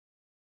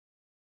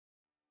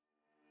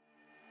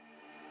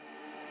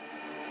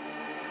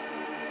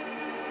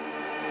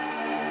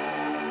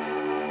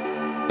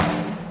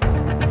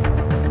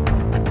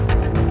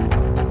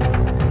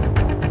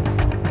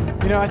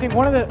I think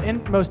one of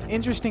the most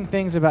interesting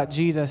things about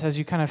Jesus, as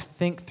you kind of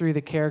think through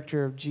the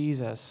character of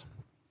Jesus,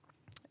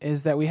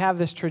 is that we have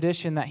this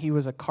tradition that he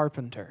was a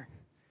carpenter.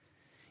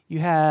 You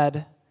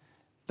had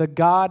the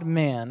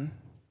God-man,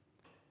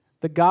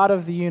 the God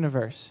of the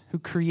universe, who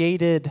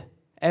created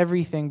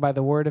everything by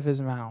the word of his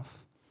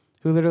mouth,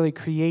 who literally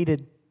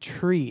created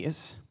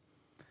trees,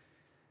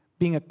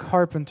 being a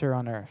carpenter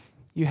on earth.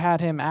 You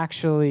had him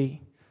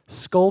actually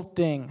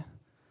sculpting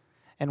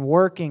and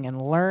working and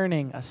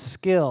learning a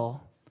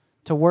skill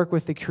to work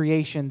with the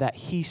creation that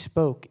he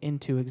spoke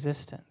into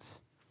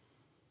existence.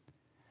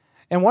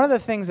 And one of the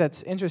things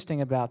that's interesting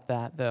about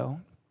that,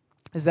 though,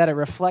 is that it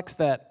reflects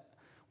that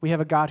we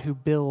have a God who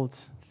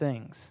builds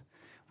things.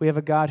 We have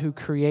a God who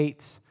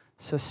creates,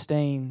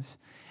 sustains,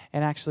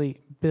 and actually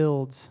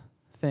builds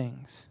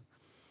things.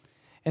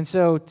 And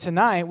so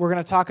tonight, we're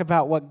going to talk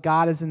about what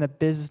God is in the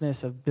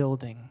business of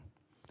building,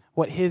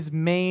 what his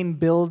main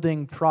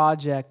building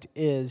project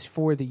is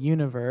for the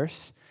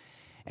universe,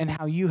 and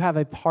how you have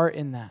a part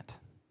in that.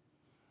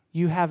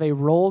 You have a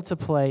role to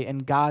play in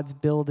God's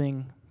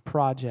building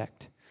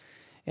project.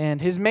 And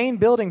his main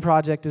building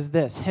project is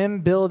this: him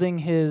building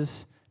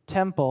his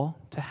temple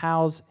to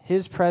house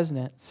his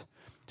presence,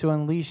 to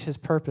unleash his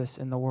purpose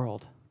in the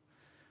world.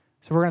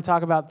 So we're going to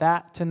talk about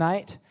that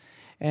tonight,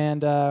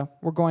 and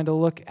we're going to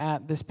look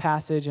at this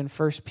passage in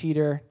 1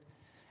 Peter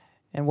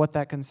and what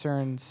that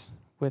concerns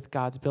with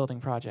God's building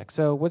project.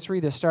 So let's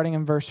read this, starting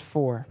in verse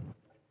 4.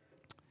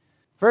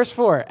 Verse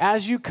 4,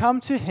 as you come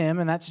to him,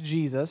 and that's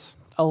Jesus,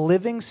 a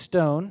living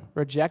stone,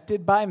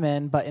 rejected by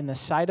men, but in the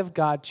sight of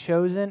God,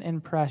 chosen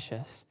and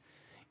precious,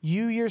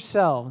 you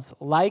yourselves,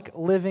 like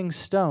living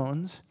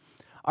stones,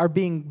 are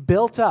being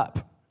built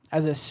up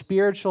as a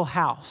spiritual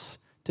house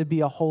to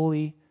be a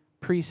holy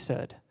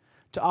priesthood,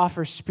 to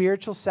offer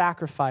spiritual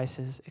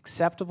sacrifices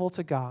acceptable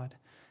to God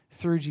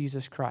through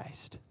Jesus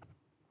Christ.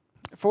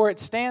 For it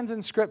stands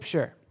in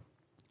Scripture,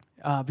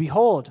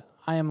 behold,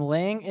 I am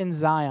laying in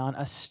Zion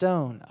a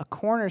stone, a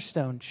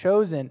cornerstone,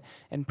 chosen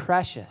and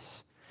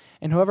precious,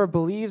 and whoever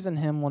believes in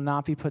him will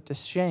not be put to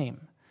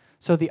shame.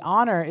 So the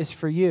honor is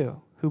for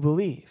you who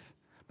believe.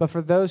 But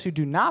for those who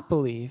do not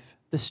believe,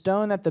 the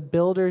stone that the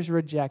builders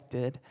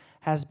rejected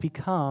has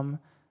become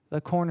the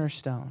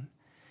cornerstone,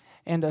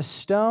 and a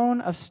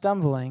stone of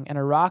stumbling and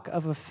a rock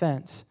of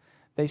offense.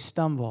 They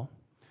stumble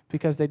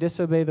because they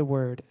disobey the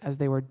word as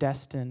they were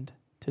destined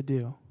to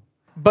do.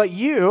 But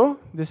you,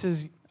 this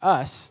is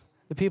us,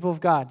 the people of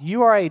God,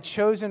 you are a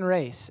chosen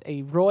race,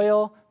 a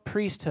royal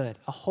priesthood,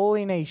 a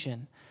holy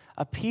nation,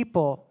 a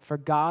people for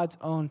God's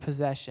own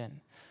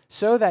possession,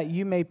 so that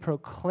you may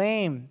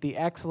proclaim the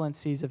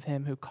excellencies of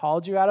him who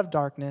called you out of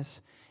darkness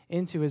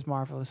into his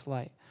marvelous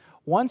light.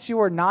 Once you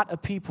were not a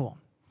people,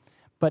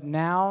 but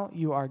now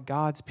you are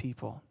God's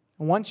people.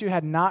 Once you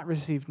had not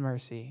received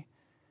mercy,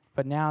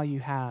 but now you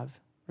have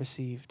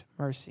received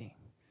mercy.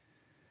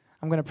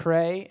 I'm going to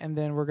pray, and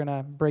then we're going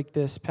to break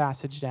this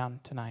passage down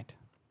tonight.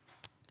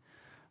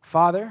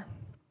 Father,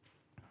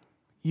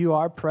 you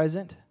are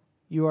present.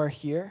 You are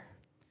here,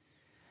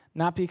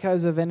 not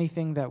because of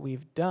anything that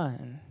we've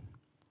done,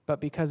 but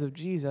because of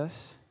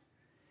Jesus,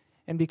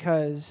 and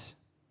because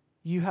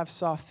you have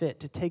saw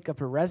fit to take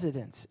up a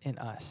residence in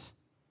us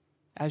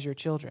as your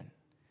children.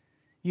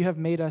 You have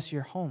made us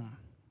your home.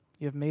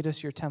 You have made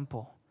us your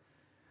temple.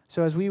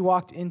 So as we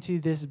walked into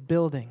this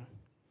building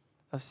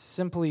of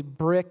simply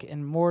brick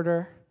and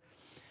mortar,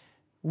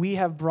 we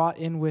have brought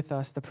in with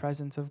us the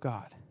presence of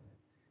God.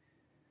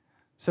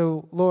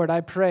 So, Lord,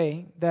 I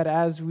pray that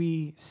as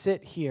we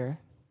sit here,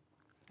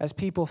 as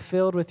people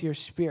filled with your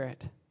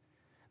Spirit,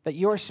 that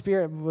your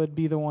Spirit would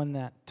be the one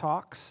that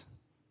talks,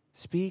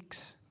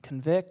 speaks,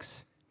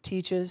 convicts,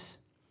 teaches,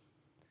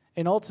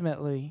 and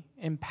ultimately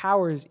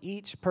empowers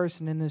each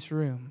person in this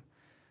room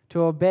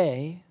to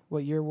obey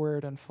what your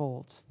word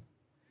unfolds.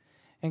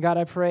 And God,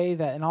 I pray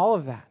that in all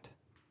of that,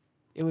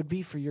 it would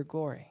be for your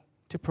glory,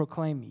 to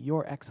proclaim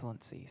your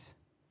excellencies.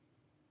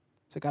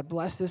 So God,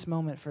 bless this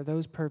moment for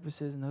those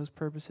purposes and those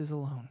purposes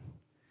alone.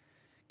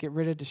 Get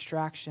rid of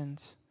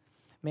distractions.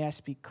 May I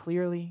speak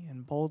clearly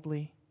and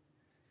boldly.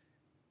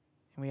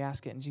 And we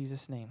ask it in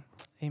Jesus' name.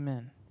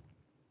 Amen.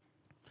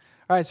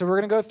 All right, so we're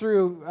going to go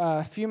through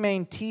a few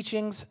main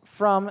teachings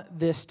from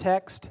this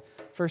text,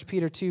 1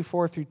 Peter 2,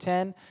 4 through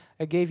 10.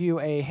 I gave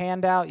you a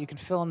handout. You can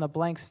fill in the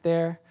blanks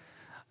there.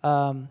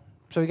 So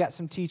we got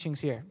some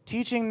teachings here.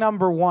 Teaching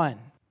number 1,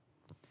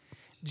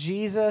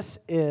 Jesus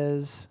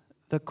is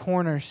the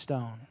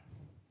cornerstone.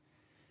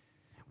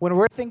 When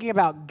we're thinking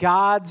about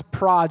God's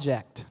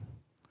project,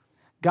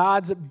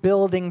 God's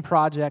building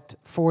project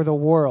for the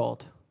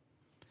world,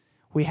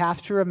 we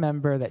have to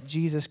remember that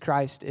Jesus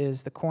Christ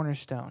is the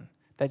cornerstone,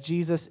 that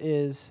Jesus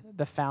is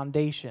the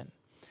foundation.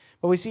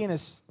 What we see in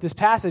this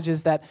passage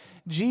is that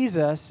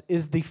Jesus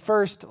is the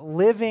first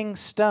living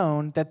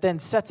stone that then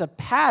sets a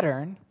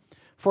pattern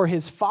for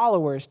his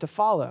followers to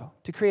follow,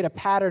 to create a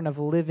pattern of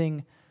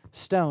living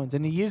stones.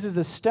 And he uses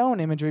the stone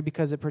imagery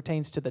because it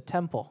pertains to the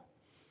temple.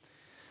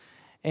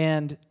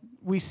 And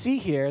we see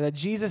here that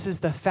Jesus is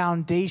the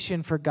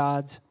foundation for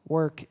God's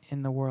work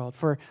in the world,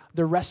 for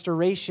the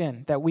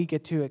restoration that we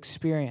get to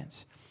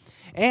experience.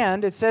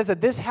 And it says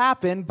that this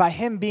happened by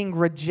him being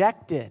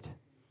rejected.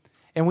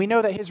 And we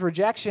know that his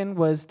rejection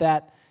was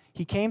that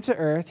he came to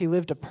earth, he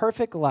lived a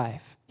perfect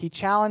life. He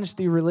challenged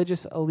the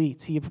religious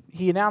elites.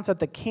 He announced that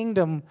the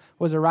kingdom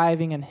was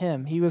arriving in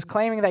him. He was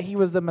claiming that he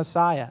was the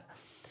Messiah.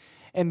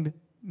 And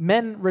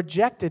men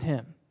rejected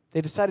him. They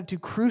decided to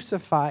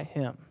crucify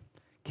him,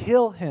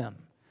 kill him,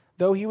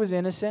 though he was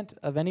innocent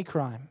of any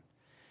crime.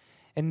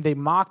 And they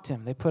mocked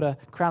him. They put a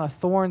crown of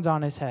thorns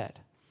on his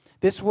head.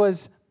 This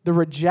was the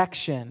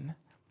rejection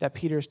that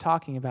Peter's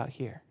talking about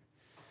here.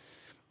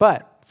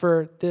 But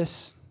for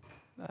this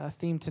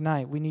theme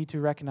tonight, we need to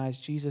recognize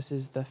Jesus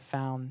is the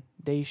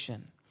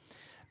foundation.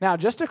 Now,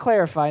 just to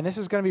clarify, and this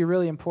is going to be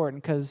really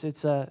important because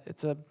it's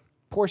a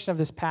portion of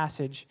this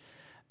passage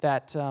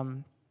that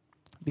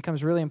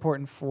becomes really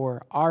important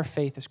for our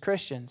faith as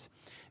Christians.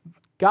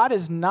 God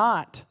is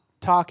not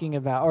talking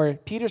about, or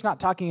Peter's not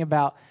talking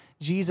about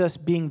Jesus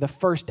being the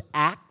first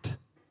act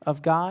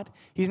of God.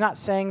 He's not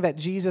saying that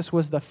Jesus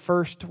was the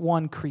first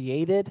one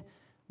created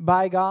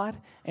by God.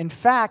 In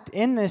fact,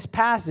 in this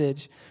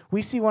passage,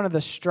 we see one of the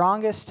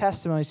strongest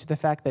testimonies to the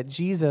fact that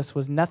Jesus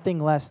was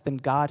nothing less than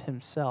God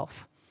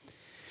himself.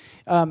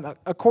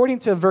 According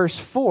to verse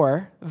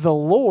 4, the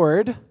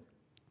Lord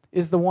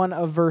is the one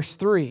of verse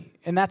 3,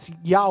 and that's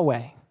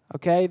Yahweh,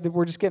 okay?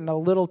 We're just getting a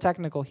little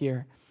technical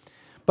here.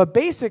 But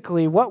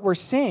basically, what we're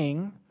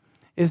seeing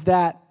is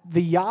that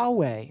the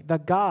Yahweh, the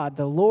God,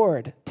 the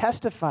Lord,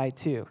 testified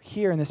to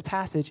here in this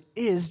passage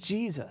is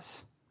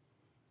Jesus.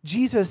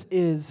 Jesus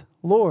is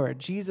Lord.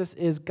 Jesus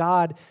is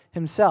God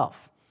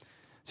himself.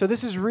 So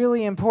this is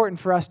really important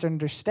for us to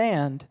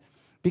understand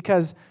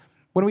because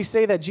when we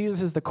say that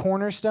Jesus is the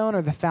cornerstone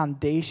or the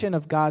foundation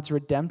of God's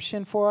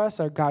redemption for us,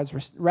 or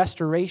God's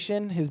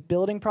restoration, his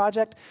building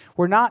project,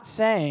 we're not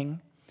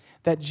saying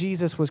that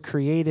Jesus was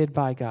created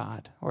by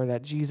God or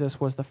that Jesus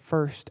was the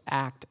first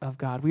act of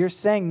God. We are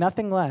saying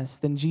nothing less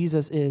than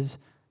Jesus is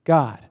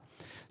God.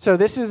 So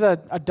this is a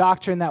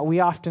doctrine that we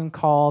often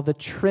call the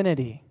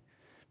Trinity.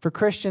 For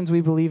Christians,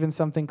 we believe in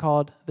something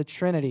called the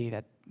Trinity,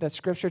 that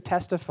Scripture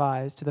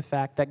testifies to the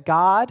fact that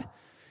God,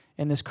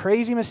 in this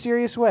crazy,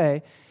 mysterious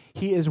way,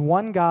 he is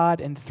one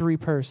God in three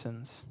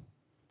persons.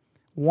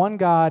 One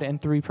God in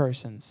three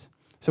persons.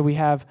 So we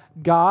have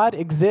God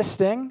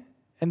existing,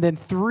 and then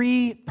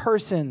three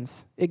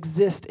persons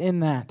exist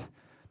in that.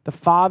 The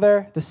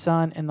Father, the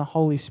Son, and the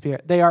Holy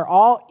Spirit. They are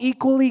all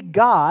equally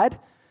God,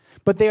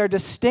 but they are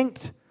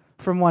distinct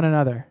from one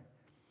another.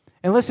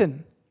 And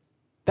listen,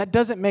 that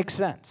doesn't make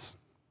sense.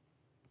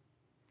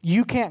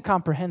 You can't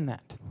comprehend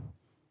that.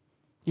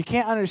 You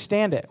can't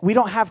understand it. We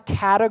don't have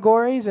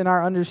categories in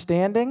our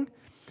understanding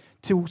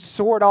to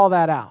sort all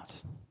that out.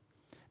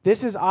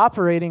 This is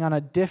operating on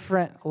a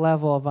different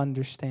level of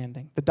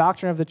understanding. The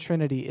doctrine of the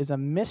Trinity is a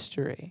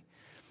mystery.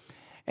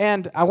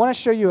 And I want to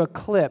show you a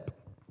clip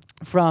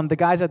from the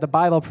guys at the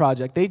Bible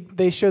Project.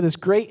 They show this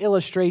great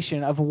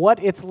illustration of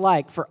what it's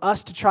like for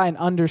us to try and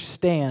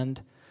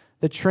understand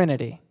the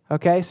Trinity.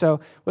 Okay,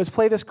 so let's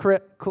play this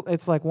clip.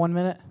 It's like 1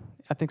 minute.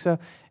 I think so.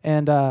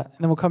 And then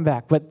we'll come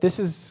back. But this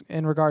is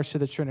in regards to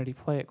the Trinity.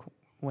 Play it,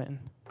 Quentin.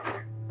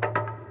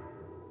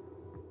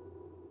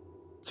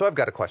 So I've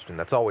got a question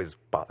that's always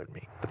bothered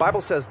me. The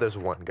Bible says there's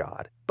one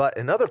God, but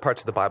in other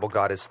parts of the Bible,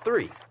 God is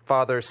three: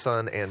 Father,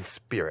 Son, and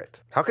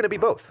Spirit. How can it be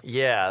both?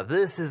 Yeah,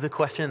 this is a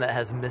question that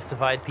has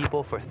mystified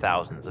people for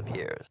thousands of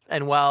years.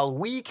 And while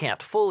we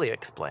can't fully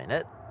explain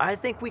it, I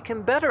think we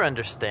can better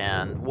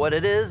understand what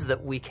it is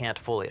that we can't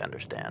fully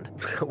understand.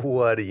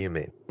 What do you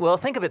mean? Well,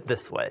 think of it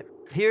this way.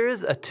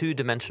 Here's a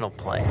two-dimensional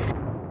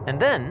plane. And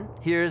then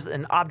here's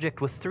an object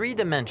with 3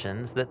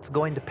 dimensions that's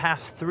going to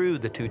pass through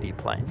the 2D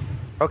plane.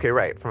 Okay,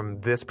 right. From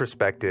this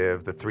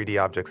perspective, the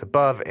 3D object's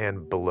above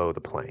and below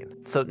the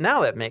plane. So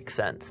now that makes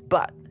sense.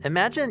 But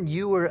imagine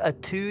you were a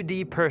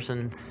 2D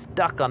person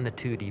stuck on the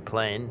 2D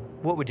plane.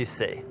 What would you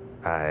see?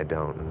 I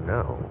don't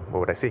know.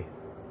 What would I see?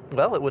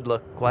 Well, it would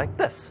look like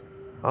this.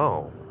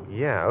 Oh,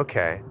 yeah,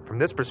 okay. From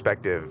this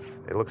perspective,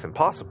 it looks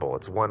impossible.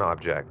 It's one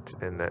object,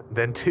 and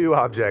then 2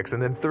 objects,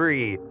 and then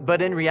 3. But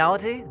in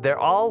reality, they're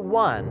all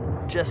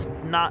one, just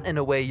not in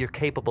a way you're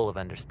capable of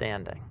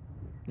understanding.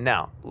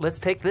 Now, let's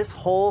take this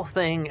whole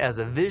thing as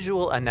a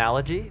visual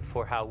analogy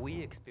for how we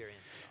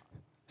experience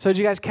God. So did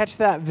you guys catch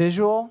that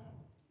visual?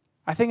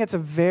 I think it's a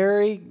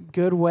very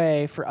good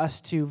way for us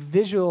to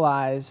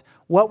visualize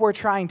what we're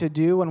trying to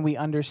do when we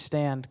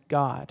understand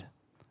God.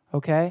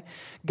 Okay?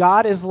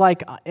 God is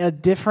like a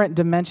different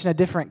dimension, a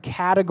different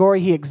category.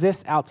 He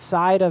exists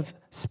outside of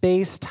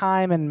space,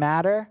 time, and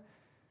matter.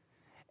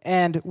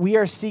 And we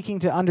are seeking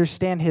to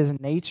understand his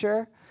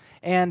nature.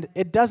 And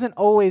it doesn't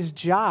always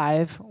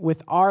jive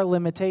with our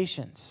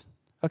limitations.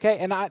 Okay?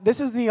 And this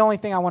is the only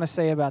thing I want to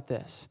say about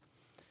this,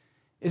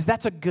 is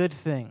that's a good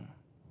thing.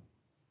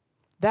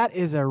 That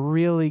is a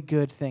really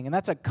good thing. And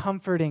that's a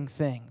comforting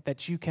thing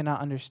that you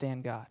cannot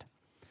understand God.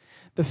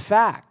 The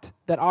fact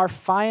that our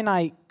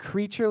finite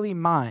creaturely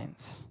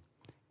minds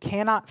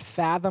cannot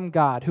fathom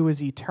God, who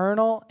is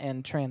eternal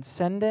and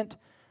transcendent,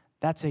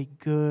 that's a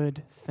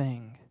good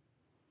thing.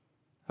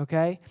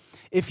 Okay?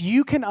 If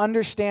you can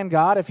understand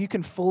God, if you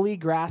can fully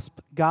grasp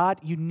God,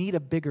 you need a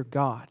bigger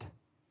God.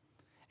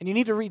 And you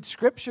need to read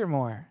Scripture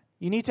more.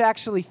 You need to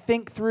actually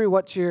think through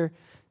what you're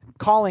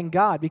calling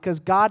God, because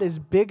God is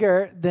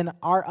bigger than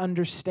our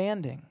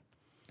understanding.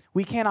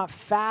 We cannot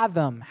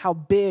fathom how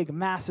big,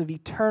 massive,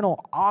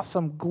 eternal,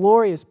 awesome,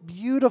 glorious,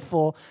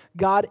 beautiful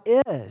God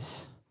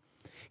is.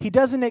 He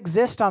doesn't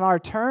exist on our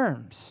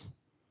terms.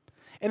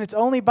 And it's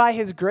only by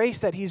His grace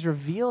that He's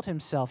revealed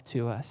Himself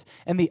to us.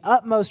 And the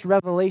utmost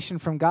revelation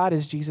from God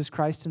is Jesus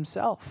Christ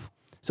Himself.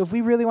 So if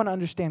we really want to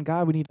understand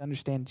God, we need to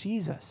understand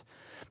Jesus.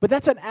 But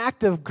that's an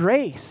act of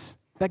grace,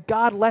 that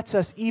God lets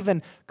us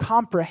even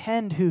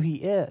comprehend who He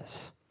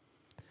is.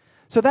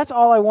 So that's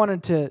all I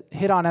wanted to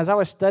hit on. As I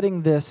was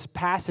studying this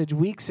passage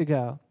weeks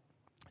ago,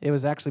 it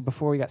was actually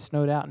before we got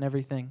snowed out and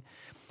everything,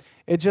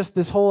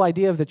 this whole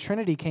idea of the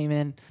Trinity came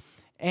in.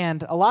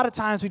 And a lot of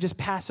times we just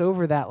pass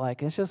over that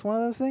like, it's just one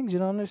of those things you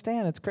don't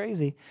understand. It's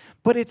crazy.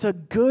 But it's a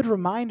good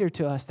reminder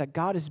to us that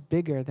God is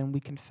bigger than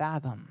we can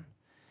fathom.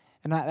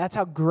 And that's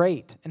how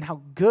great and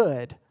how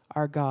good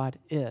our God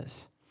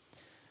is.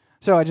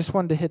 So I just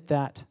wanted to hit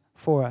that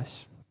for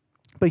us.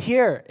 But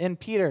here in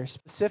Peter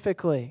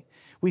specifically,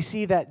 we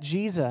see that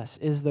Jesus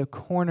is the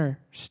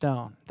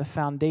cornerstone, the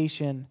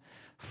foundation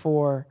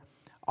for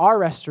our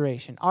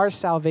restoration, our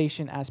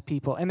salvation as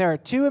people. And there are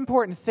two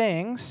important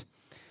things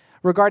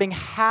regarding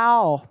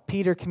how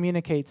Peter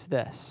communicates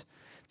this.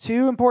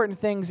 Two important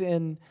things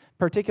in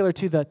particular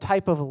to the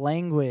type of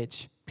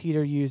language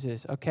Peter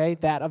uses, okay?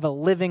 That of a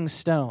living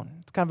stone.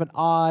 It's kind of an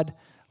odd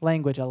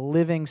language, a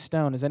living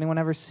stone. Has anyone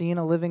ever seen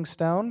a living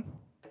stone?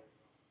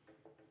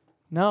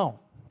 No.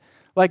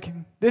 Like,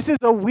 this is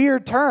a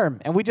weird term,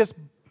 and we just,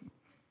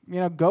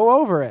 go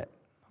over it.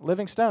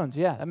 Living stones,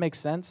 yeah, that makes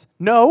sense.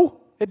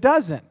 No, it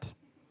doesn't.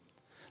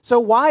 So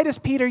why does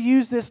Peter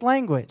use this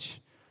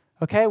language?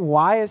 Okay,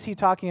 why is he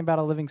talking about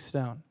a living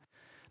stone?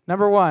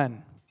 Number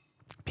one,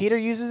 Peter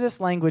uses this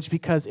language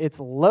because it's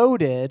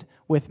loaded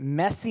with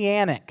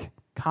messianic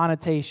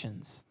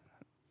connotations.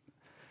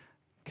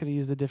 Could have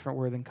used a different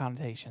word than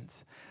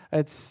connotations.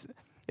 It's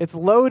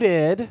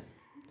loaded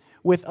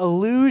with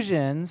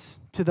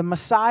allusions to the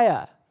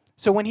Messiah.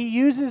 So when he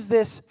uses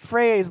this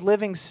phrase,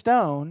 living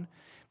stone,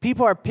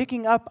 people are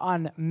picking up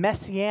on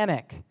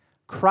messianic,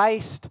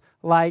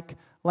 Christ-like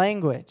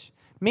language.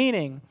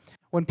 Meaning,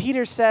 when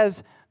Peter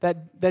says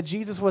that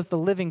Jesus was the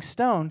living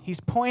stone, he's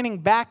pointing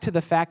back to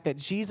the fact that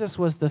Jesus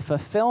was the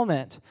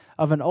fulfillment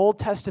of an Old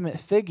Testament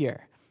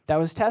figure that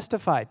was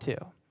testified to.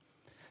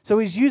 So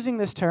he's using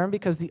this term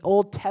because the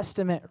Old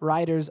Testament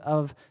writers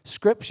of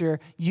Scripture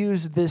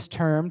used this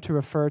term to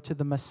refer to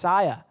the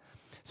Messiah.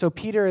 So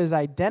Peter is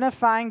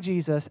identifying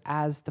Jesus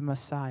as the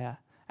Messiah,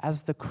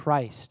 as the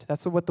Christ.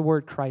 That's what the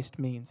word Christ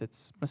means.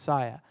 It's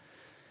Messiah.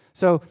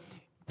 So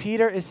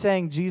Peter is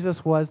saying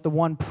Jesus was the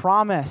one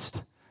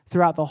promised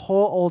throughout the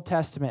whole Old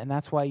Testament, and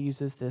that's why he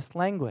uses this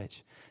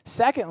language.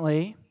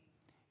 Secondly,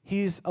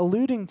 he's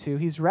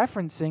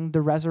referencing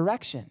the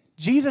resurrection.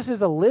 Jesus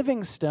is a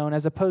living stone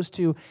as opposed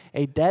to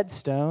a dead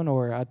stone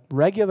or a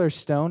regular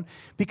stone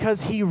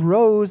because he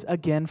rose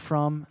again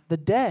from the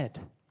dead.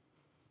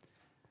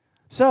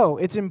 So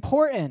it's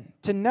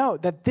important to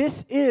note that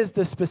this is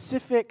the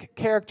specific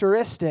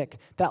characteristic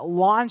that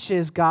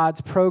launches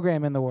God's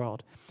program in the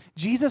world.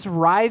 Jesus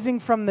rising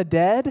from the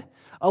dead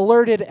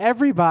alerted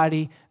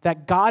everybody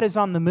that God is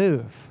on the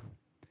move.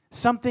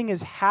 Something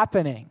is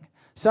happening.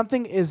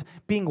 Something is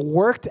being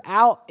worked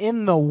out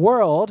in the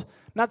world,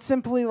 not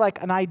simply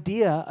like an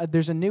idea.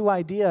 There's a new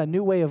idea, a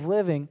new way of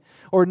living,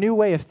 or a new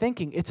way of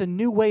thinking. It's a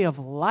new way of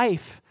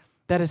life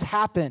that has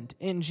happened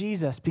in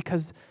Jesus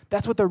because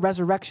that's what the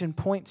resurrection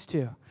points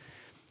to.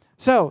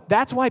 So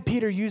that's why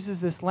Peter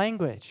uses this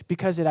language,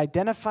 because it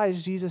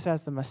identifies Jesus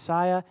as the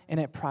Messiah and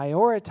it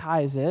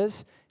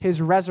prioritizes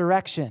his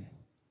resurrection.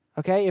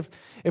 Okay,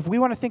 if we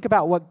want to think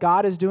about what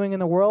God is doing in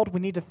the world,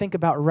 we need to think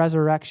about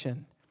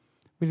resurrection.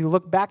 We need to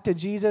look back to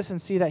Jesus and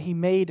see that he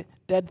made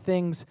dead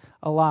things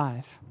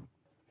alive.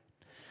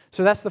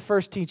 So that's the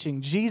first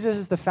teaching. Jesus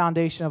is the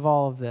foundation of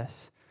all of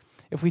this.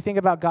 If we think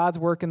about God's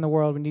work in the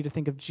world, we need to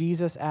think of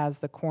Jesus as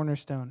the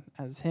cornerstone,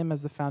 as him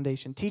as the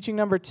foundation. Teaching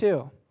number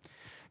 2,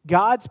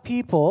 God's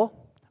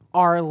people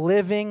are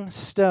living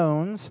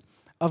stones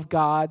of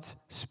God's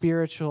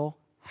spiritual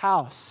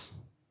house.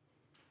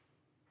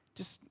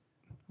 Just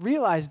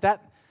realize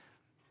that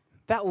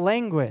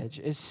language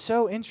is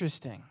so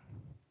interesting,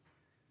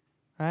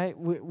 right?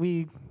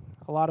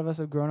 A lot of us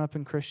have grown up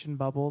in Christian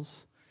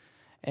bubbles,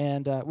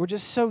 and we're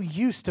just so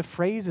used to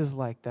phrases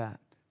like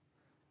that.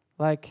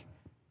 Like,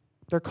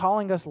 they're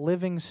calling us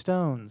living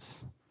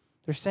stones.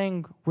 They're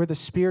saying we're the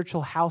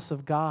spiritual house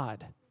of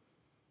God.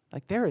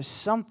 Like, there is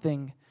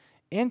something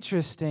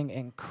interesting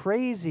and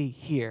crazy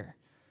here.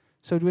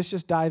 So let's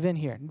just dive in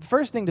here.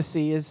 First thing to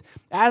see is,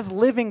 as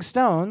living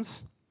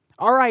stones,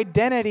 our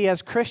identity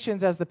as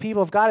Christians, as the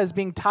people of God, is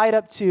being tied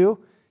up to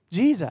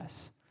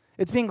Jesus.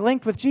 It's being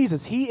linked with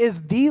Jesus. He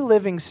is the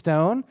living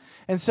stone,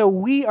 and so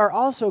we are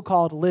also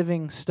called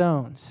living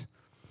stones.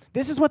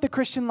 This is what the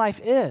Christian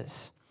life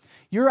is.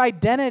 Your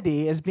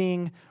identity is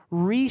being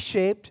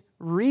reshaped,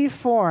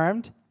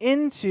 reformed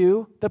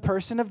into the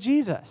person of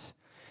Jesus.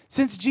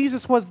 Since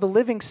Jesus was the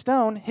living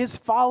stone, his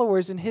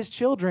followers and his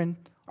children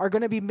are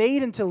going to be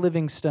made into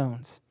living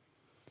stones.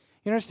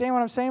 You understand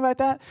what I'm saying about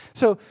that?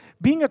 So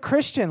being a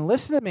Christian,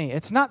 listen to me,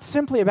 it's not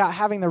simply about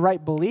having the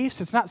right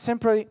beliefs. It's not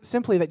simply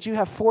that you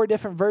have 4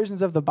 different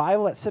versions of the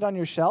Bible that sit on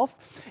your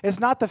shelf. It's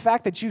not the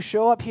fact that you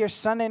show up here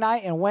Sunday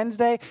night and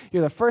Wednesday,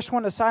 you're the first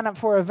one to sign up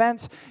for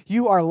events,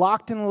 you are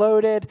locked and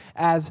loaded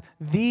as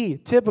the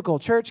typical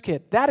church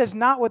kid. That is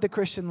not what the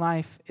Christian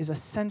life is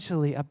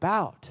essentially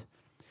about.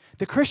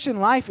 The Christian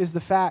life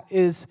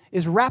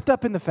is wrapped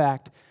up in the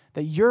fact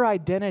that your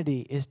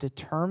identity is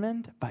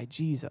determined by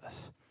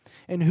Jesus.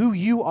 And who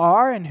you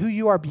are and who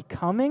you are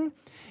becoming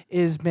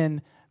has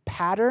been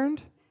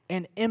patterned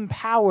and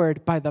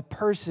empowered by the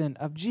person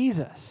of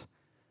Jesus.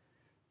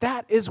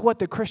 That is what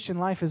the Christian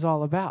life is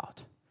all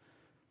about.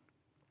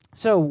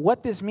 So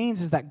what this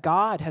means is that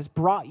God has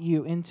brought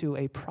you into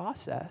a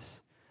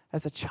process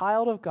as a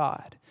child of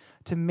God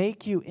to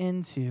make you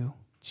into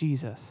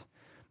Jesus,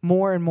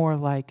 more and more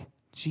like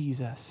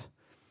Jesus.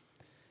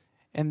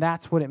 And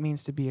that's what it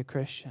means to be a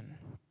Christian.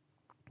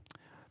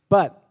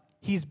 But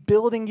he's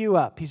building you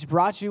up. He's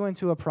brought you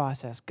into a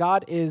process.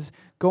 God is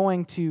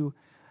going to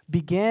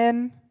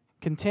begin,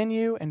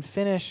 continue, and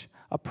finish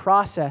a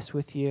process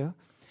with you.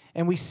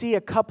 And we see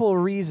a couple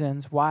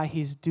reasons why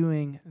he's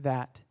doing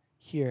that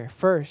here.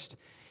 First,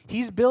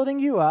 he's building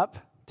you up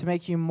to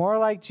make you more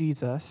like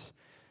Jesus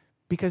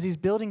because he's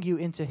building you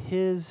into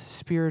his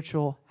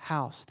spiritual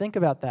house. Think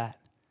about that.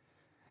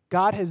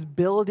 God is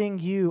building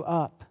you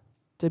up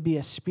to be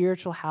a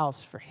spiritual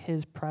house for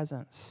his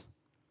presence.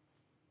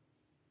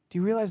 Do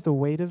you realize the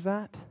weight of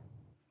that?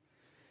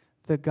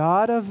 The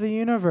God of the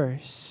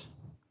universe,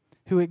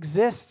 who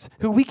exists,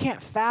 who we can't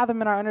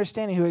fathom in our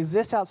understanding, who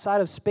exists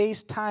outside of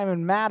space, time,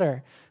 and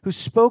matter, who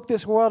spoke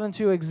this world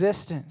into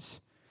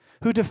existence,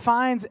 who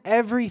defines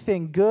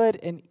everything good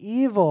and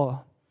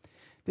evil.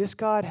 This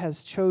God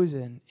has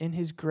chosen in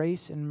his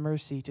grace and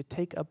mercy to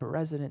take up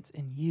residence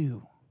in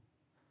you.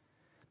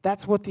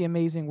 That's what the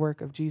amazing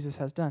work of Jesus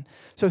has done.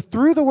 So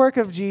through the work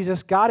of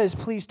Jesus, God is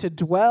pleased to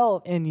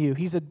dwell in you.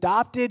 He's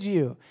adopted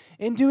you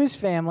into his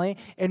family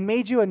and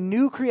made you a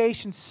new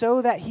creation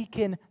so that he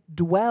can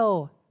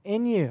dwell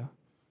in you.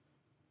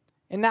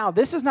 And now,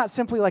 this is not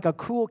simply like a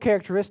cool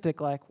characteristic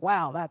like,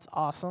 wow, that's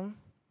awesome.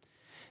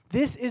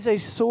 This is a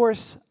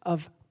source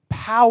of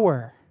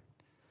power.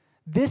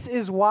 This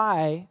is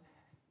why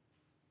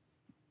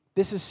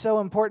this is so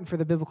important for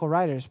the biblical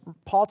writers.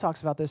 Paul talks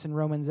about this in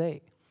Romans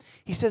 8.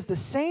 He says the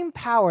same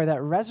power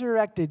that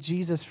resurrected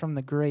Jesus from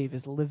the grave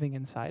is living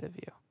inside of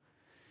you.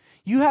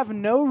 You have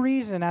no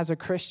reason as a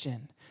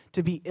Christian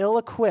to be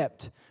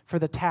ill-equipped for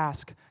the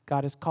task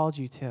God has called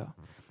you to.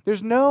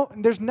 There's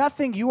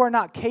nothing you are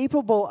not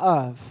capable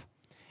of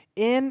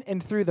in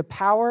and through the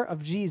power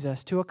of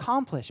Jesus to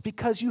accomplish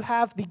because you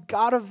have the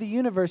God of the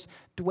universe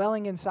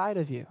dwelling inside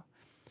of you.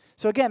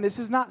 So again, this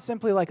is not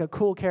simply like a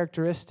cool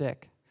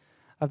characteristic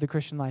of the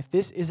Christian life.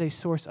 This is a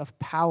source of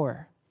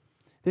power.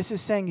 This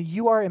is saying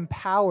you are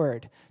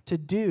empowered to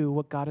do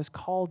what God has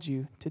called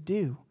you to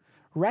do.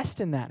 Rest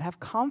in that. Have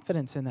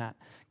confidence in that.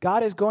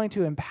 God is going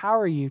to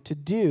empower you to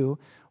do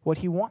what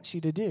he wants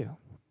you to do.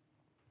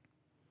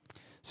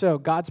 So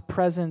God's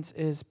presence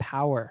is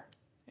power.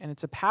 And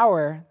it's a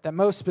power that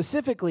most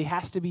specifically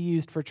has to be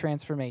used for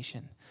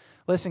transformation.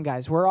 Listen,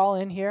 guys, we're all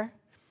in here,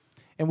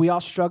 and we all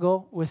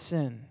struggle with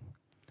sin.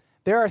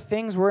 There are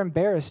things we're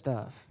embarrassed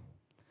of.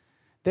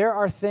 There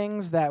are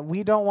things that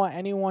we don't want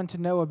anyone to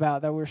know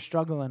about that we're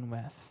struggling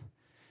with.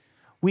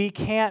 We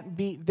can't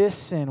beat this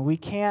sin. We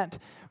can't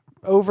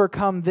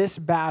overcome this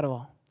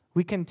battle.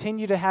 We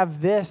continue to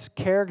have this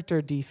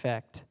character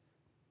defect.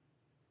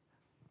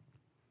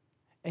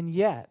 And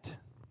yet,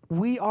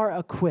 we are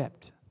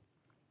equipped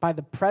by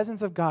the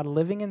presence of God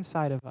living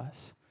inside of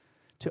us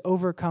to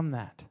overcome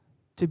that,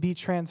 to be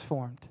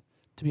transformed,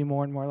 to be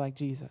more and more like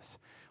Jesus.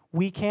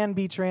 We can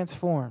be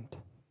transformed.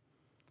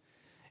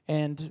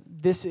 And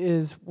this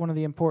is one of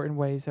the important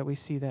ways that we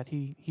see that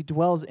he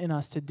dwells in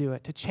us to do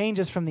it, to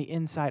change us from the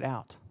inside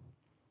out.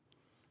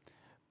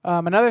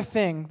 Another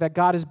thing that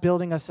God is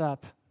building us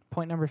up,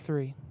 point number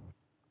 3.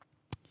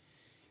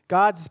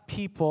 God's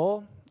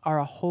people are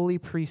a holy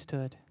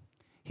priesthood.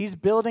 He's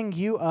building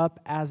you up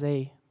as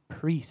a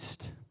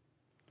priest.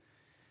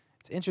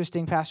 It's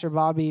interesting, Pastor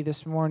Bobby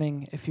this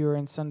morning, if you were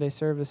in Sunday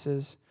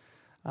services,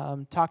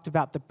 talked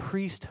about the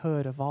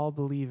priesthood of all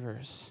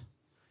believers.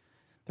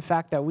 The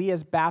fact that we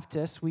as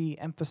Baptists, we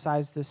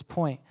emphasize this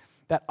point,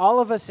 that all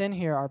of us in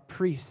here are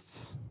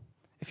priests.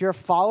 If you're a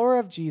follower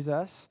of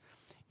Jesus,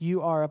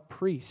 you are a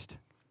priest.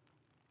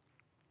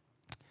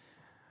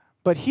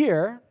 But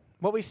here,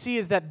 what we see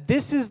is that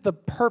this is the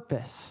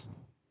purpose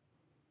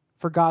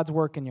for God's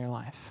work in your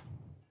life.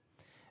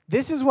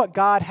 This is what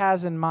God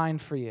has in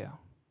mind for you.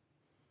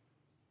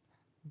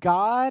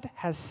 God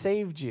has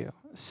saved you.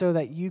 so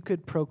that you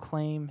could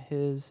proclaim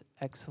his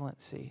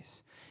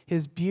excellencies,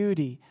 his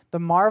beauty, the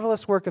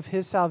marvelous work of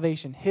his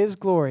salvation, his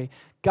glory.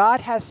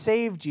 God has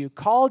saved you,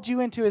 called you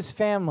into his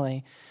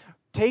family,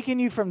 taken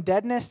you from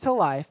deadness to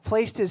life,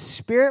 placed his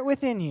Spirit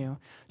within you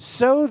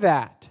so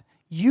that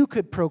you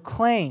could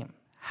proclaim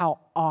how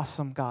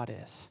awesome God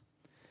is.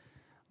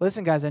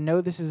 Listen, guys, I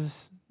know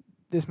this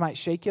might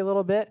shake you a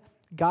little bit.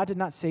 God did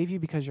not save you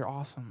because you're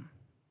awesome.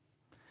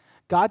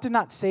 God did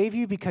not save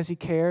you because he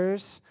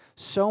cares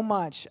so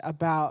much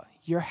about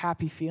your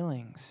happy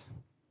feelings.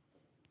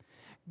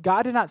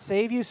 God did not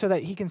save you so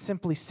that he can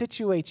simply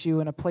situate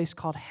you in a place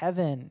called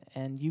heaven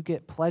and you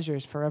get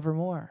pleasures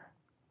forevermore.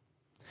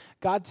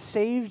 God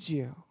saved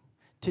you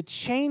to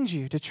change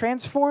you, to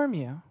transform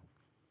you,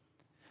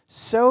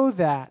 so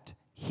that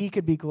he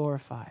could be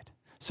glorified,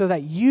 so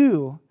that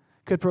you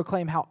could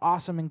proclaim how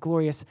awesome and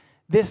glorious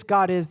this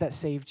God is that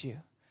saved you.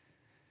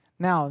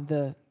 Now,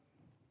 the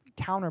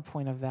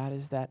counterpoint of that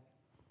is that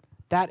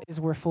is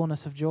where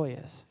fullness of joy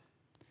is.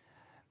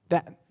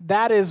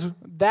 That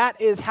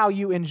is how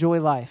you enjoy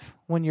life,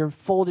 when you're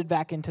folded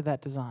back into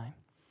that design.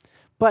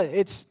 But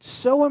it's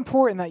so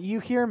important that you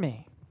hear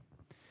me.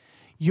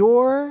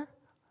 Your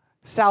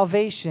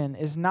salvation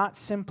is not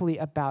simply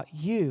about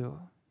you.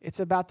 It's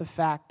about the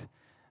fact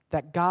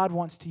that God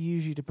wants to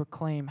use you to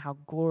proclaim how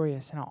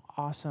glorious and how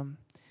awesome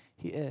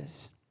he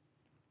is.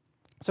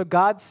 So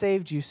God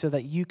saved you so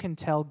that you can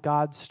tell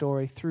God's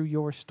story through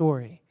your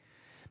story.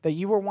 That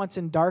you were once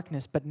in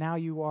darkness, but now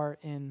you are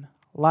in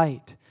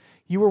light.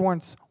 You were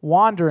once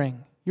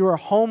wandering. You were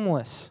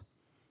homeless.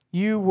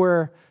 You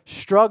were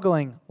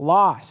struggling,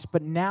 lost,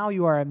 but now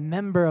you are a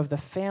member of the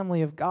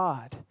family of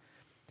God.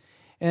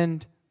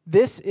 And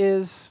this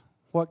is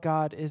what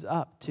God is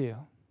up to.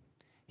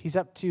 He's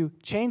up to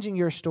changing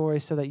your story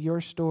so that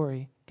your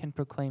story can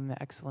proclaim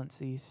the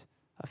excellencies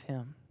of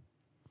him.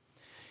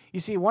 You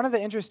see, one of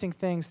the interesting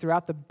things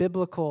throughout the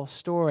biblical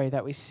story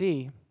that we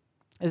see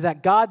is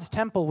that God's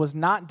temple was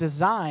not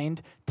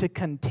designed to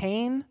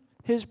contain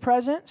his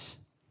presence.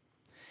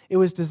 It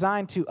was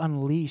designed to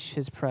unleash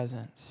his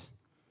presence.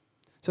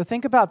 So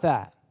think about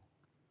that.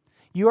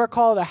 You are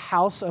called a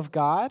house of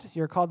God.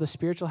 You're called the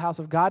spiritual house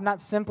of God, not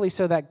simply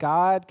so that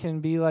God can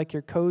be like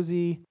your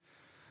cozy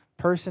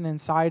person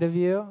inside of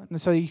you,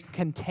 and so you can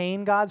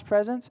contain God's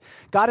presence.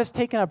 God has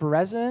taken up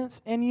residence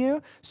in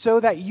you so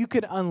that you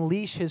could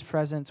unleash his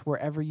presence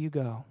wherever you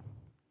go.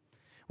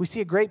 We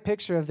see a great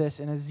picture of this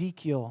in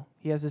Ezekiel.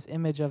 He has this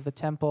image of the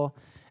temple.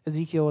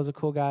 Ezekiel was a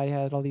cool guy. He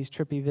had all these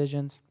trippy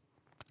visions.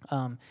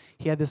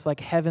 He had this like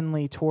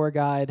heavenly tour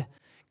guide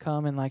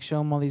come and like show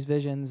him all these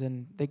visions,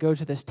 and they go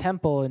to this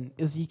temple, and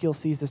Ezekiel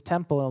sees this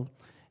temple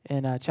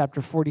in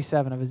chapter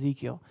 47 of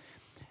Ezekiel.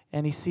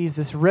 And he sees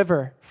this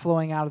river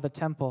flowing out of the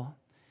temple.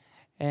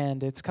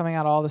 And it's coming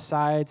out all the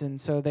sides.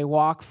 And so they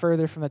walk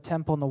further from the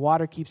temple, and the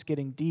water keeps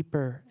getting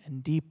deeper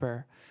and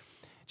deeper.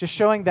 Just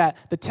showing that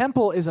the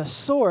temple is a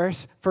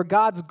source for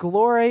God's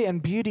glory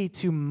and beauty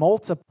to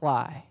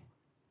multiply.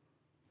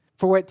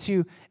 For it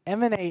to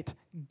emanate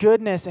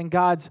goodness and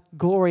God's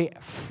glory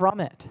from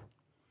it.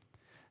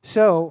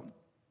 So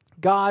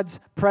God's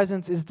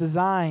presence is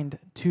designed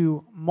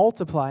to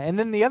multiply. And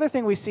then the other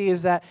thing we see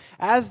is that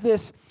as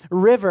this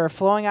river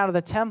flowing out of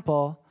the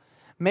temple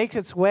makes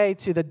its way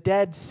to the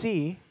Dead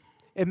Sea,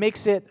 it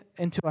makes it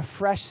into a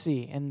fresh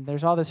sea. And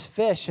there's all this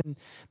fish, and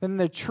then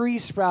the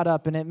trees sprout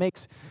up, and it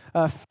makes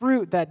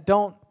fruit that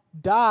don't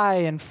die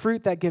and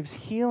fruit that gives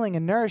healing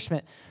and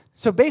nourishment.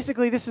 So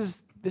basically, this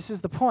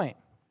is the point.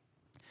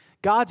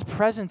 God's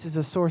presence is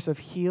a source of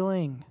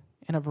healing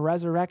and of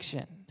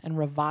resurrection and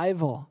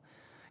revival.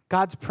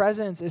 God's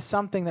presence is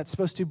something that's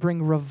supposed to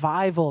bring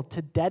revival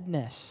to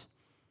deadness.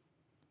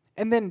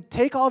 And then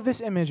take all of this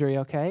imagery,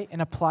 okay,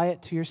 and apply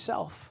it to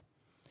yourself.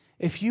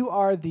 If you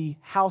are the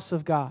house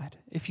of God,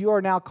 if you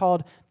are now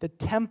called the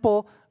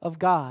temple of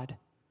God,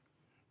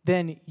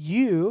 then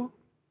you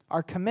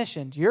are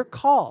commissioned, you're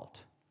called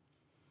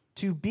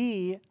to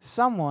be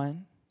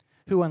someone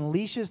who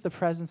unleashes the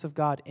presence of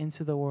God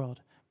into the world,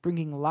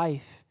 bringing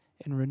life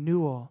and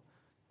renewal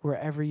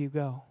wherever you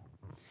go.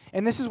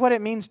 And this is what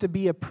it means to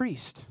be a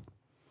priest.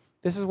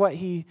 This is what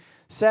he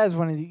says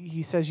when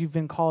he says you've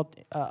been called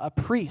a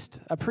priest.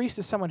 A priest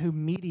is someone who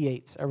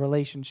mediates a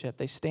relationship.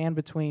 They stand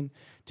between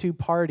two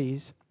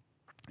parties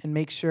and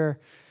make sure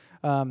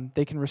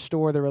they can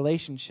restore the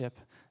relationship.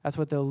 That's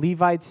what the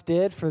Levites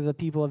did for the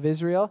people of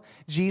Israel.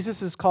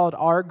 Jesus is called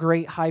our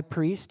great high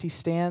priest. He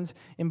stands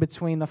in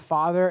between the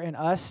Father and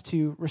us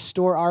to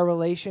restore our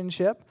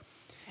relationship.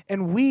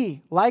 And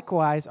we,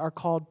 likewise, are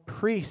called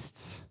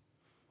priests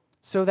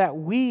so that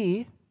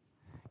we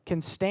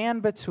can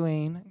stand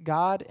between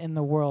God and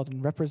the world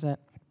and represent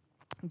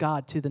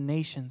God to the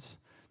nations,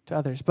 to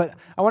others. But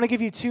I want to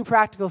give you two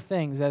practical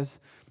things as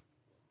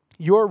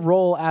your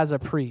role as a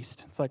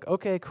priest. It's like,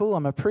 okay, cool,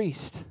 I'm a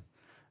priest.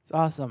 It's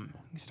awesome.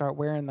 You start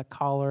wearing the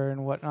collar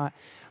and whatnot.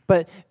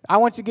 But I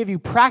want to give you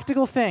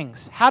practical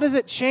things. How does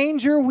it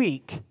change your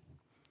week,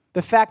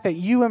 the fact that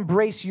you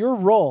embrace your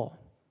role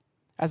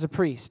as a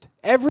priest?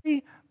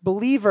 Every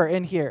believer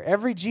in here,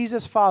 every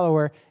Jesus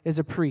follower is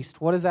a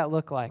priest. What does that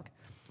look like?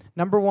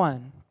 Number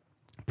one,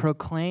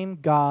 proclaim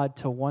God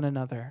to one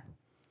another.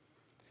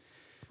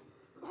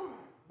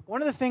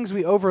 One of the things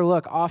we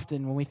overlook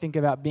often when we think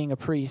about being a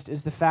priest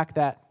is the fact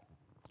that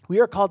we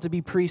are called to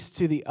be priests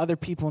to the other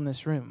people in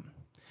this room.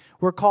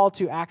 We're called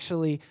to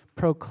actually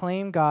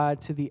proclaim God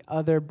to the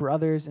other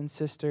brothers and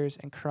sisters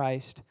in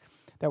Christ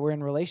that we're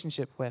in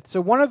relationship with. So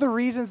one of the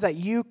reasons that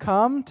you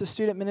come to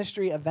student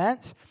ministry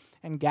events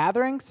and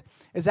gatherings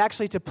is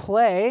actually to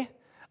play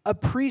a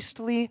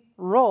priestly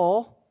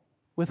role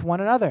with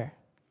one another.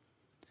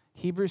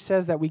 Hebrews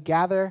says that we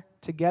gather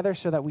together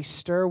so that we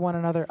stir one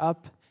another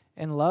up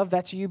in love.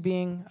 That's you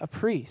being a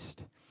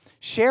priest.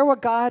 Share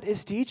what God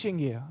is teaching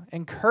you.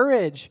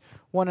 Encourage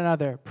one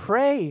another.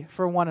 Pray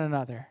for one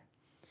another.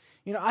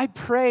 You know, I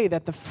pray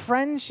that the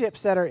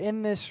friendships that are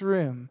in this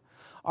room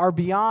are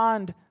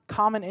beyond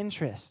common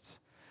interests.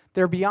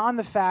 They're beyond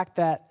the fact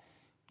that,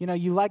 you know,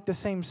 you like the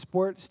same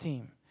sports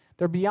team.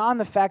 They're beyond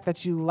the fact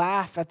that you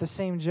laugh at the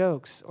same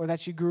jokes or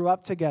that you grew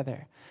up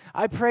together.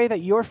 I pray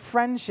that your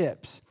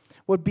friendships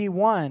would be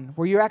one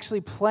where you're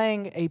actually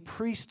playing a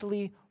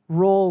priestly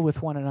role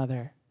with one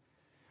another,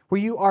 where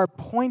you are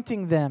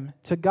pointing them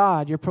to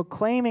God. You're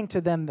proclaiming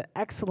to them the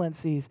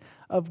excellencies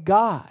of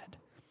God.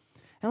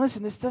 And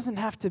listen, this doesn't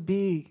have to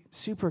be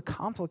super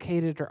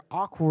complicated or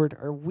awkward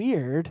or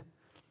weird.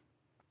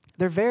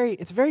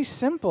 It's very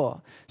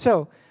simple.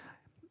 So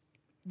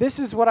this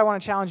is what I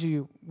want to challenge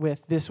you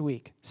with this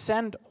week.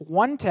 Send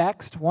one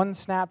text, one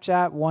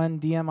Snapchat, one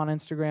DM on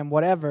Instagram,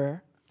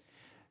 whatever,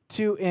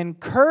 to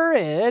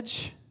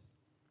encourage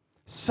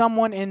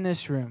someone in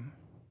this room.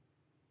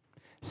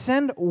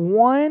 Send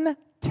one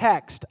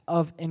text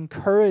of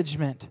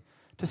encouragement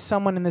to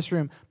someone in this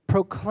room.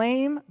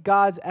 Proclaim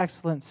God's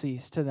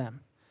excellencies to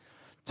them.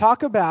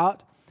 Talk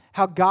about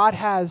how God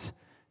has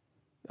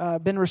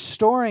been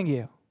restoring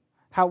you,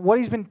 what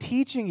He's been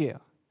teaching you.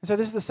 And so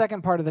this is the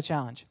second part of the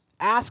challenge.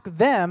 Ask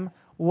them,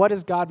 what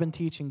has God been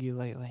teaching you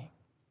lately?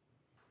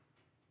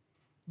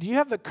 Do you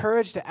have the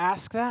courage to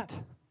ask that?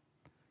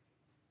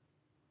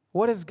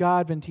 What has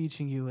God been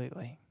teaching you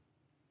lately?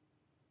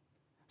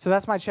 So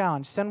that's my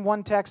challenge. Send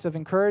one text of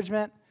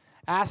encouragement.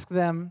 Ask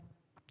them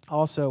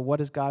also, what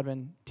has God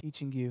been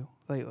teaching you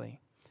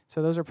lately?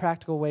 So those are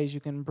practical ways you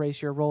can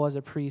embrace your role as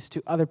a priest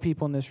to other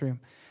people in this room.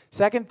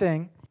 Second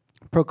thing,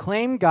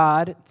 proclaim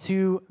God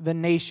to the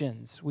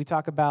nations. We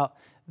talk about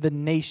the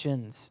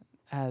nations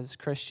as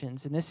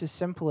Christians, and this is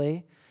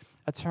simply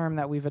a term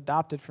that we've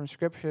adopted from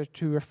Scripture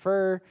to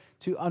refer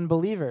to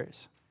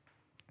unbelievers,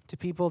 to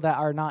people that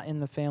are not in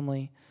the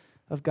family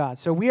of God.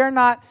 So we are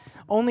not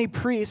only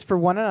priests for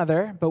one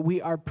another, but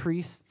we are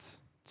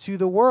priests to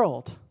the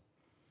world.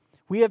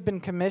 We have been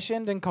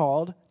commissioned and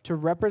called to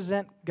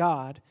represent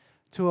God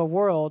to a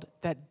world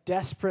that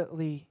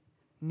desperately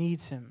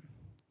needs Him.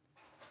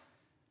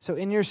 So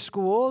in your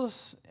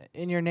schools,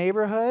 in your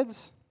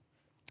neighborhoods,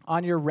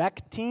 on your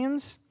rec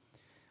teams,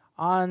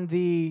 on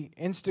the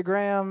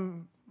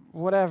Instagram,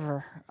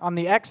 whatever, on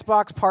the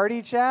Xbox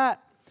party chat,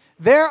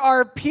 there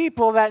are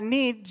people that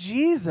need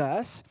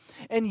Jesus,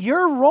 and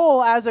your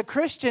role as a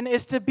Christian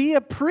is to be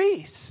a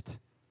priest.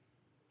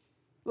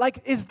 Like,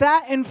 is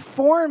that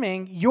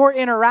informing your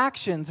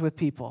interactions with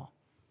people?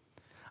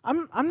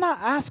 I'm not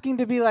asking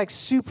to be like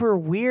super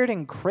weird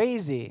and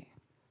crazy.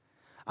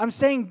 I'm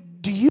saying,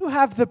 do you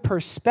have the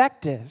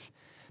perspective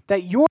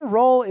that your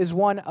role is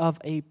one of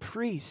a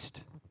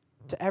priest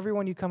to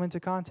everyone you come into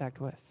contact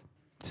with?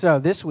 So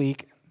this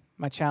week,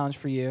 my challenge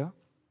for you,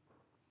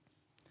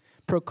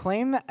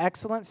 proclaim the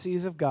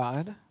excellencies of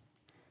God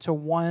to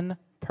one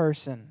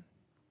person.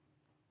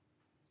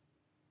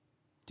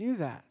 Do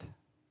that.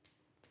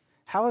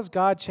 How has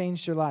God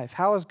changed your life?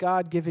 How has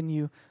God given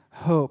you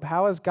hope?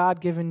 How has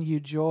God given you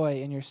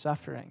joy in your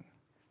suffering?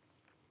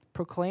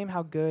 Proclaim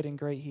how good and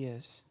great He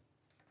is.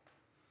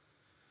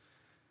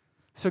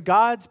 So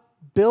God's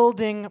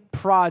building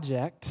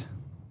project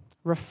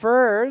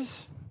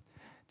refers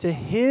to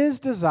His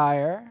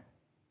desire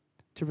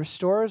to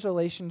restore His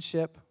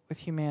relationship with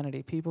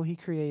humanity, people He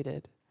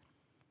created,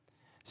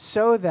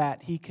 so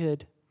that He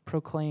could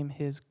proclaim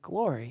His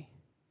glory.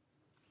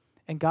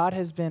 And God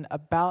has been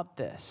about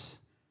this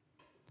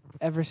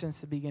ever since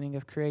the beginning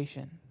of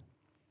creation.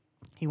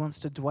 He wants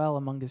to dwell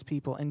among His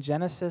people. In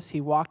Genesis,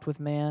 He walked with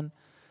man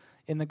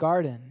in the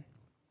garden.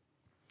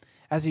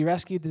 As He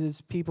rescued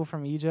His people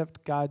from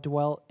Egypt, God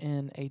dwelt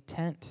in a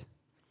tent.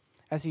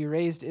 As He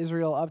raised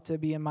Israel up to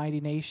be a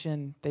mighty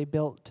nation, they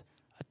built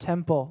a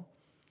temple,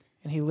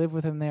 and He lived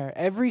with them there.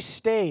 Every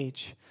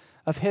stage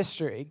of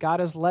history, God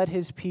has led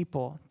His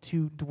people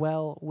to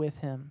dwell with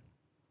Him.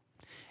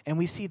 And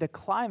we see the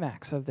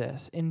climax of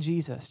this in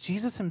Jesus.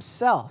 Jesus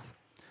Himself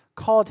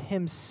called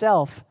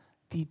Himself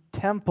the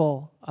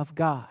temple of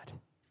God.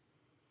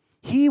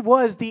 He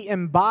was the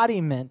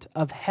embodiment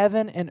of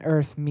heaven and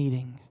earth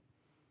meeting.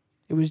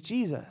 It was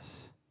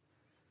Jesus.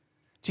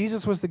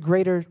 Jesus was the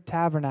greater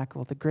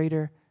tabernacle, the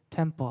greater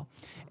temple.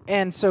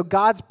 And so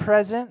God's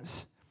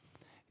presence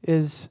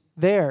is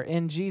there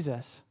in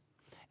Jesus.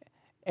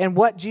 And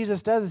what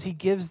Jesus does is he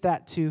gives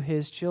that to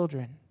his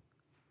children.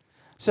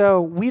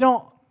 So we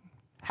don't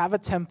have a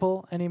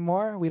temple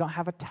anymore. We don't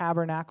have a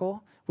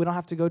tabernacle. We don't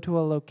have to go to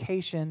a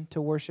location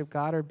to worship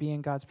God or be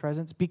in God's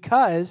presence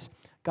because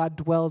God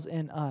dwells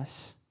in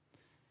us.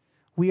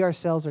 We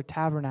ourselves are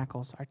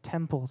tabernacles, are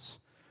temples.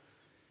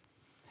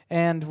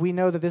 And we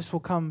know that this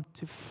will come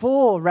to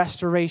full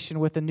restoration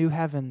with the new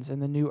heavens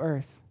and the new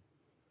earth.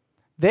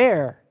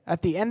 There,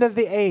 at the end of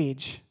the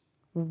age,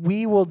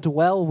 we will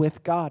dwell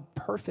with God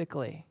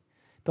perfectly.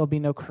 There'll be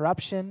no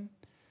corruption.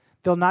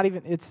 There'll not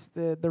even,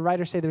 the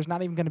writers say there's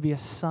not even going to be a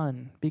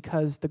sun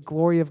because the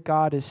glory of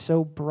God is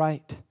so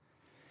bright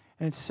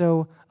and it's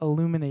so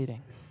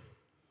illuminating.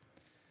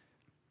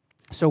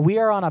 So we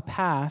are on a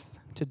path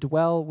to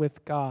dwell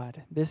with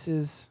God. This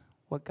is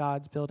what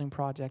God's building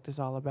project is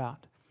all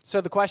about. So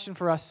the question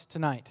for us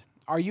tonight,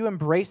 are you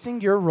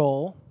embracing your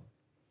role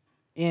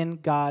in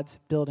God's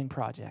building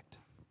project?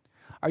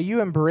 Are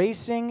you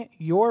embracing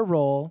your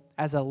role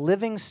as a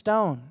living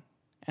stone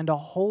and a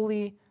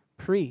holy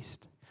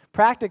priest?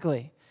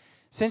 Practically,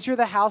 since you're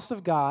the house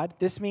of God,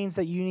 this means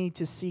that you need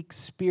to seek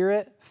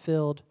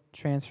Spirit-filled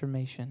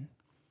transformation.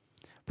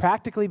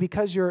 Practically,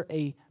 because you're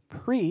a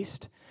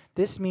priest,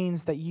 this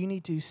means that you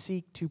need to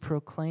seek to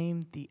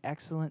proclaim the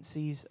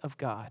excellencies of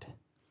God.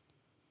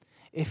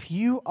 If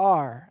you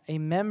are a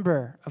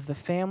member of the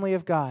family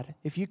of God,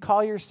 if you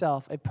call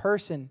yourself a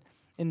person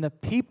in the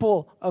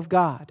people of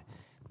God,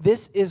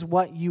 this is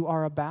what you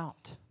are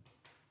about.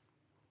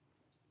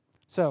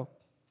 So,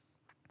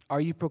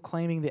 are you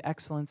proclaiming the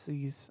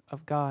excellencies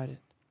of God?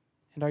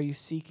 And are you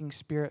seeking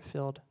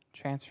Spirit-filled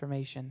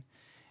transformation?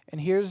 And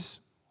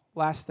here's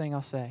last thing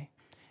I'll say.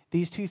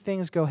 These two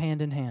things go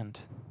hand in hand.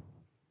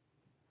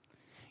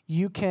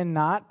 You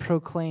cannot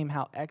proclaim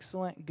how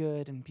excellent,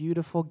 good, and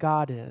beautiful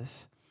God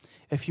is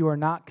if you are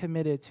not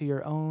committed to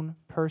your own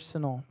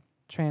personal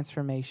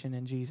transformation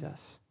in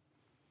Jesus.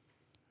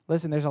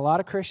 Listen, there's a lot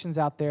of Christians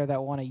out there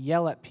that want to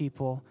yell at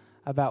people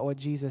about what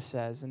Jesus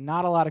says, and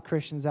not a lot of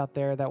Christians out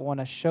there that want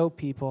to show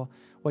people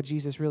what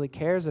Jesus really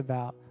cares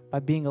about by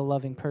being a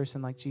loving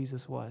person like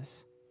Jesus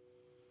was.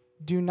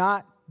 Do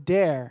not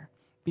dare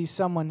be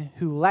someone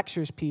who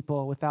lectures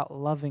people without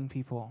loving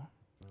people.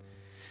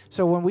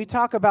 So when we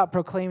talk about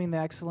proclaiming the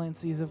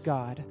excellencies of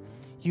God,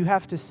 you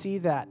have to see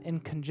that in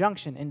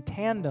conjunction, in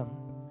tandem,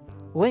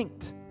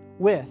 linked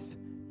with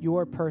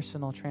your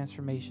personal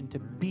transformation to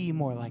be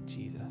more like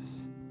Jesus.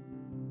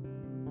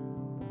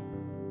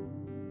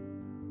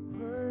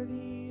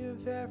 Worthy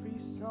of every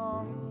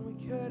song we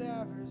could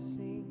ever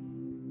sing,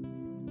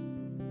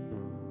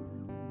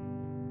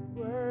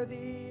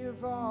 worthy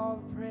of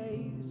all the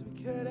praise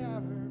we could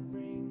ever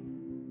bring,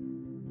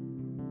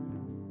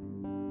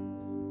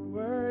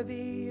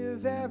 worthy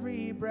of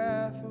every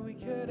breath we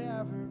could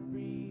ever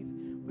breathe.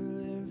 We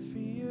live for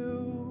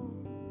you.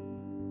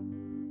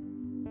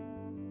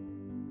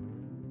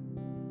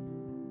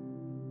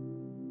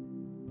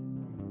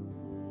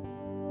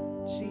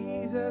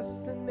 Jesus,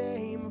 the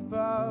name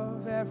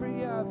above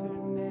every other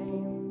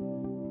name.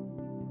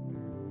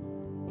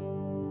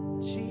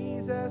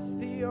 Jesus,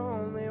 the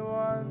only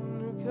one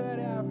who could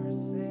ever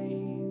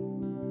save.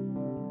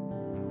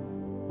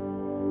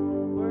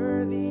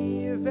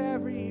 Worthy of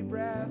every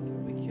breath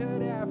we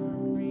could ever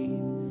breathe.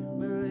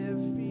 We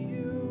live for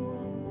you.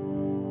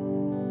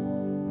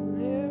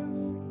 We live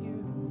for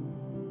you.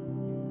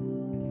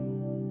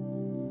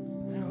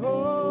 And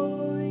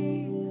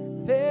holy,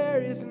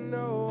 there is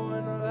no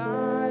one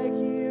like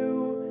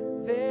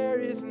you. There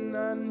is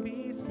none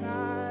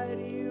beside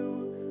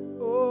you.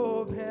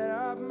 Open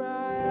up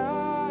my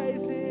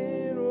eyes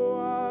in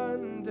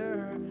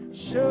wonder.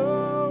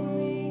 Show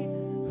me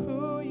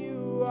who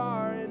you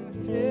are and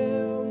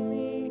fill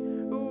me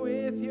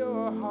with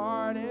your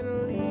heart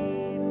and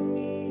lead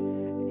me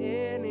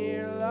in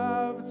your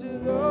love to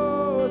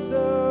those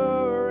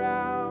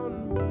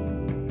around me.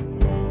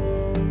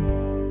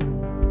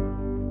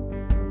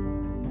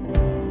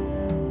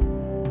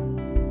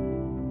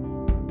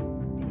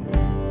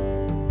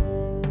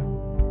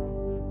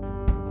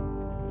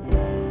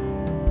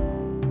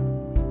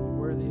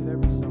 Worthy of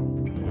every song.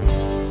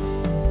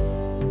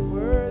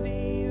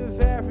 Worthy of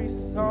every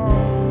song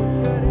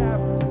we could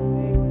ever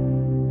sing.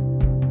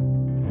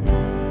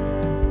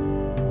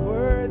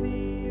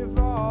 Worthy of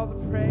all the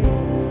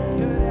praise we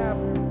could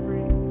ever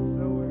bring.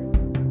 So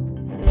worthy.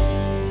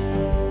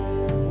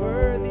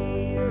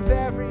 Worthy of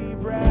every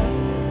breath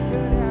we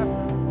could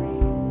ever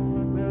breathe.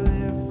 We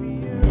live for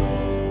you.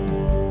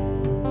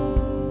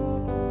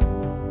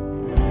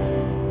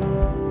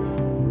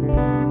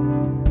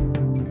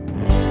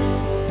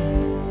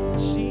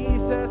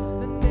 Jesus,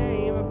 the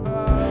name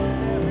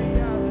above every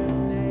other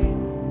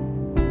name.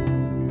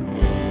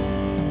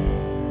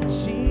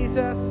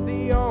 Jesus,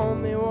 the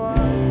only one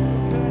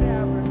who could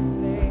ever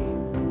save.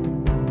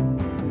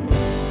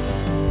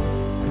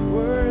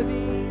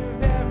 Worthy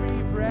of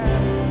every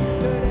breath we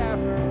could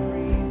ever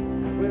breathe.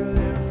 We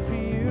live for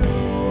you.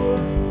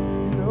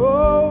 And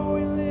oh,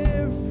 we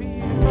live for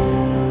you.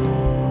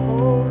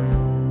 Holy.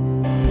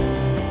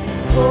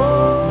 And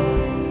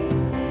holy,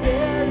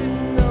 there is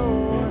no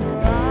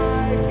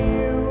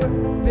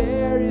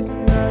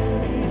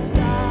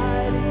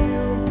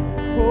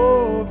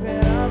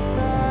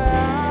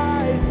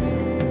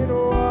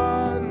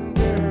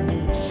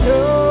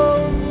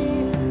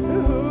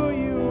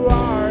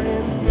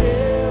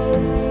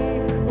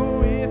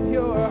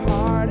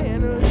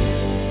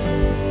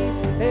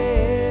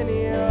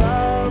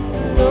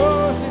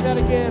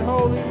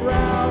holy